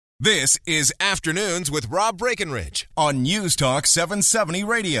This is Afternoons with Rob Breckenridge on News Talk 770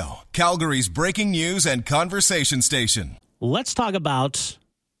 Radio, Calgary's breaking news and conversation station. Let's talk about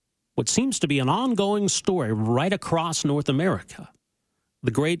what seems to be an ongoing story right across North America, the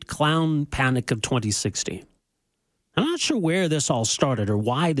Great Clown Panic of 2016. I'm not sure where this all started or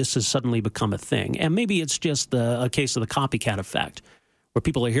why this has suddenly become a thing, and maybe it's just a case of the copycat effect, where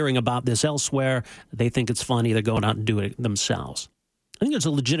people are hearing about this elsewhere, they think it's funny, they're going out and doing it themselves. I think there's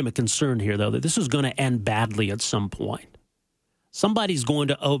a legitimate concern here, though, that this is going to end badly at some point. Somebody's going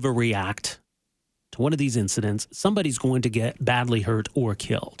to overreact to one of these incidents. Somebody's going to get badly hurt or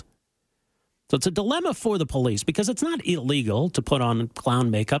killed. So it's a dilemma for the police because it's not illegal to put on clown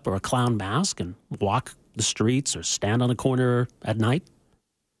makeup or a clown mask and walk the streets or stand on a corner at night.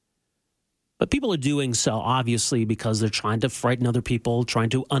 But people are doing so, obviously, because they're trying to frighten other people, trying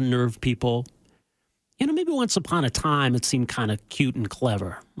to unnerve people. You know, maybe once upon a time it seemed kind of cute and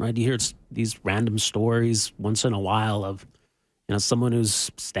clever, right? You hear these random stories once in a while of, you know, someone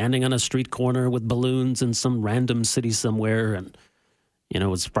who's standing on a street corner with balloons in some random city somewhere and, you know, it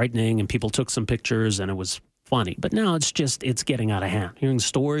was frightening and people took some pictures and it was funny. But now it's getting out of hand. Hearing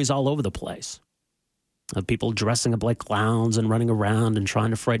stories all over the place of people dressing up like clowns and running around and trying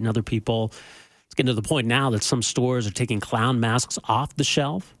to frighten other people. It's getting to the point now that some stores are taking clown masks off the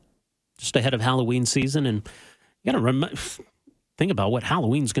shelf just ahead of Halloween season. And you got to think about what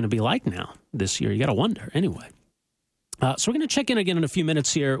Halloween's going to be like now this year. You got to wonder. Anyway. So we're going to check in again in a few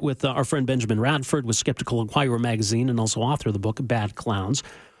minutes here with our friend Benjamin Radford with Skeptical Inquirer magazine and also author of the book Bad Clowns.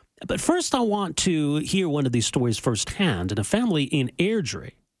 But first I want to hear one of these stories firsthand. And a family in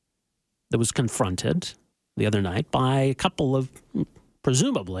Airdrie that was confronted the other night by a couple of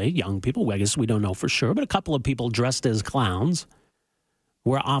presumably young people. I guess we don't know for sure, but a couple of people dressed as clowns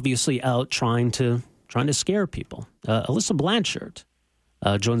were obviously out trying to scare people. Alyssa Blanchard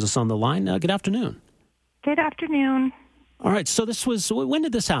joins us on the line. Good afternoon. Good afternoon. All right, so when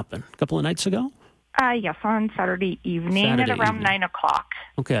did this happen? A couple of nights ago? Yes, on Saturday evening at around 9 o'clock.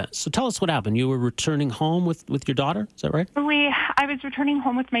 Okay, so tell us what happened. You were returning home with your daughter, is that right? I was returning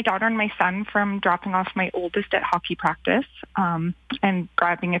home with my daughter and my son from dropping off my oldest at hockey practice and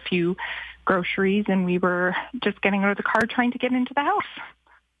grabbing a few groceries, and we were just getting out of the car trying to get into the house.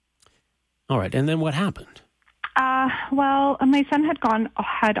 All right, and then what happened? Well, my son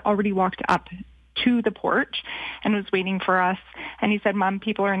had already walked up to the porch and was waiting for us. And he said, Mom,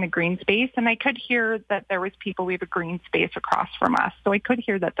 people are in the green space. And I could hear that there was people. We have a green space across from us. So I could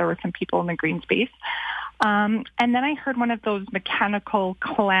hear that there were some people in the green space. And then I heard one of those mechanical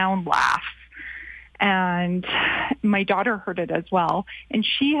clown laughs. And my daughter heard it as well. And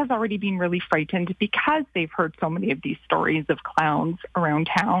she has already been really frightened because they've heard so many of these stories of clowns around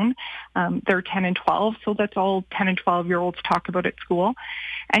town. They're 10 and 12, so that's all 10 and 12-year-olds talk about at school.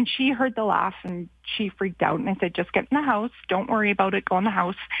 And she heard the laugh and she freaked out. And I said, just get in the house. Don't worry about it. Go in the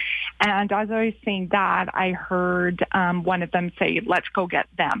house. And as I was saying that, I heard one of them say, let's go get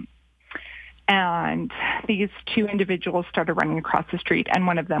them. And these two individuals started running across the street, and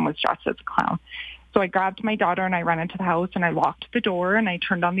one of them was dressed as a clown. So I grabbed my daughter and I ran into the house and I locked the door and I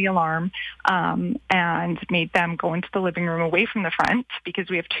turned on the alarm and made them go into the living room away from the front because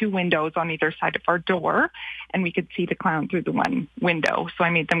we have two windows on either side of our door and we could see the clown through the one window. So I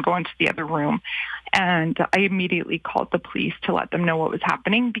made them go into the other room and I immediately called the police to let them know what was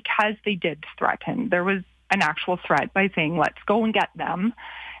happening because they did threaten. There was an actual threat by saying, let's go and get them.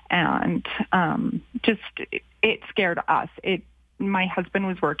 And it scared us. My husband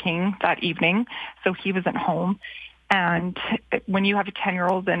was working that evening, so he wasn't home. And when you have a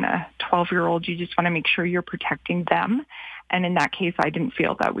 10-year-old and a 12-year-old, you just want to make sure you're protecting them. And in that case, I didn't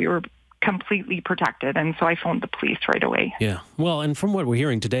feel that we were completely protected, and so I phoned the police right away. Yeah, well, and from what we're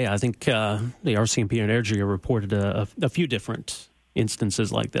hearing today, I think the RCMP in Airdrie reported a few different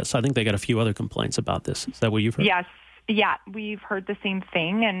instances like this. I think they got a few other complaints about this. Is that what you've heard? Yes. Yeah, we've heard the same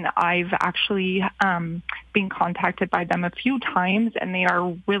thing, and I've actually been contacted by them a few times, and they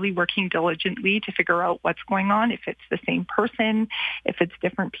are really working diligently to figure out what's going on, if it's the same person, if it's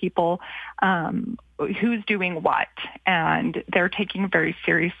different people, who's doing what, and they're taking it very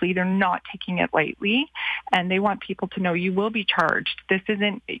seriously. They're not taking it lightly, and they want people to know you will be charged. This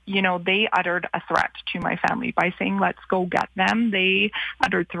isn't, they uttered a threat to my family by saying, let's go get them. They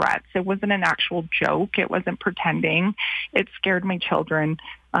uttered threats. It wasn't an actual joke. It wasn't pretending. It scared my children.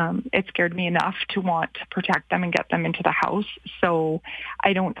 It scared me enough to want to protect them and get them into the house. So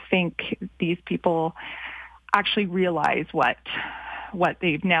I don't think these people actually realize what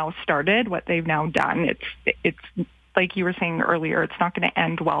they've now started, what they've now done. It's like you were saying earlier, it's not going to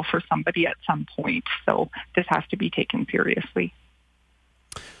end well for somebody at some point. So this has to be taken seriously.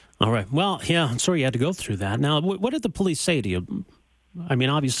 All right. Well, yeah, I'm sorry you had to go through that. Now, what did the police say to you? I mean,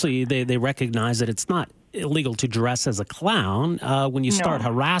 obviously, they recognize that it's not illegal to dress as a clown. When you start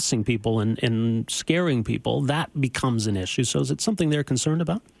harassing people and scaring people, that becomes an issue. So is it something they're concerned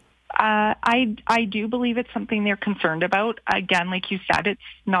about? I do believe it's something they're concerned about. Again, like you said, it's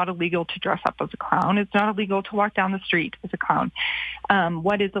not illegal to dress up as a clown. It's not illegal to walk down the street as a clown.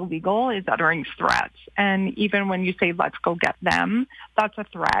 What is illegal is uttering threats. And even when you say, let's go get them, that's a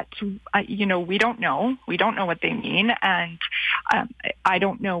threat. We don't know. We don't know what they mean. And I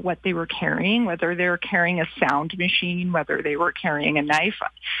don't know what they were carrying, whether they were carrying a sound machine, whether they were carrying a knife,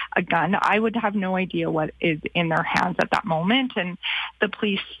 a gun. I would have no idea what is in their hands at that moment. And the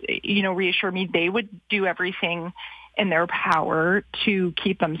police, reassure me they would do everything in their power to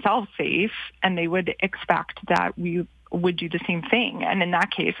keep themselves safe, and they would expect that we would do the same thing. And in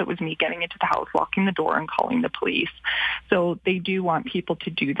that case, it was me getting into the house, locking the door, and calling the police. So they do want people to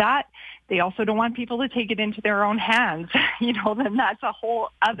do that. They also don't want people to take it into their own hands. Then that's a whole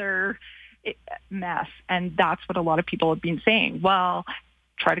other mess. And that's what a lot of people have been saying. Well,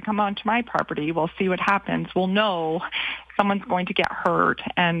 try to come onto my property. We'll see what happens. We'll know someone's going to get hurt.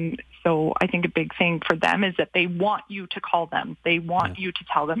 And so I think a big thing for them is that they want you to call them. They want you to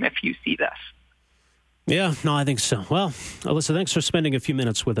tell them if you see this. Yeah, no, I think so. Well, Alyssa, thanks for spending a few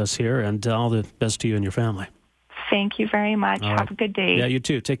minutes with us here, and all the best to you and your family. Thank you very much. Have a good day. Yeah, you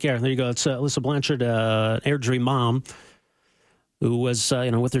too. Take care. There you go. It's Alyssa Blanchard, Airdrie mom, who was,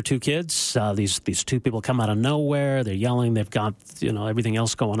 with her two kids. These two people come out of nowhere. They're yelling. They've got, everything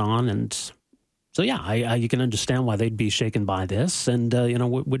else going on. And so, yeah, you can understand why they'd be shaken by this. And,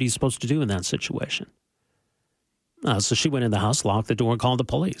 what are you supposed to do in that situation? So she went in the house, locked the door, and called the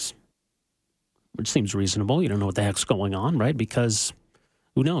police, which seems reasonable. You don't know what the heck's going on, right? Because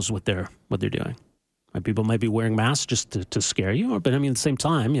who knows what they're doing. Right? People might be wearing masks just to scare you. But, at the same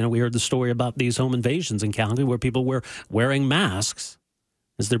time, we heard the story about these home invasions in Calgary where people were wearing masks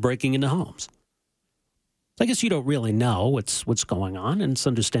as they're breaking into homes. So I guess you don't really know what's going on, and it's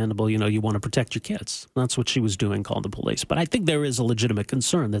understandable, you want to protect your kids. That's what she was doing, called the police. But I think there is a legitimate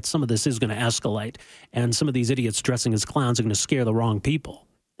concern that some of this is going to escalate, and some of these idiots dressing as clowns are going to scare the wrong people,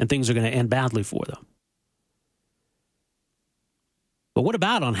 and things are going to end badly for them. But what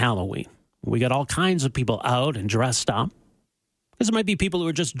about on Halloween? We got all kinds of people out and dressed up. Because there might be people who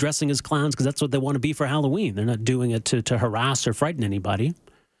are just dressing as clowns because that's what they want to be for Halloween. They're not doing it to harass or frighten anybody.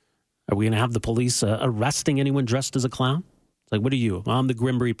 Are we going to have the police arresting anyone dressed as a clown? It's like, what are you? Well, I'm the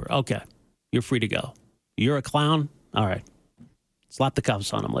Grim Reaper. Okay, you're free to go. You're a clown? All right. Slap the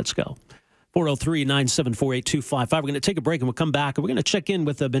cuffs on them. Let's go. 403-974-8255. We're going to take a break, and we'll come back, and we're going to check in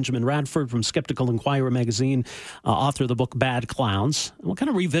with Benjamin Radford from Skeptical Inquirer magazine, author of the book Bad Clowns. And we'll kind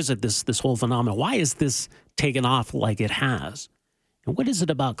of revisit this whole phenomenon. Why is this taken off like it has? And what is it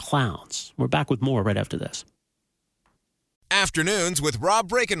about clowns? We're back with more right after this. Afternoons with Rob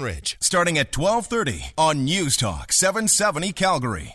Breckenridge, starting at 12:30 on News Talk 770 Calgary.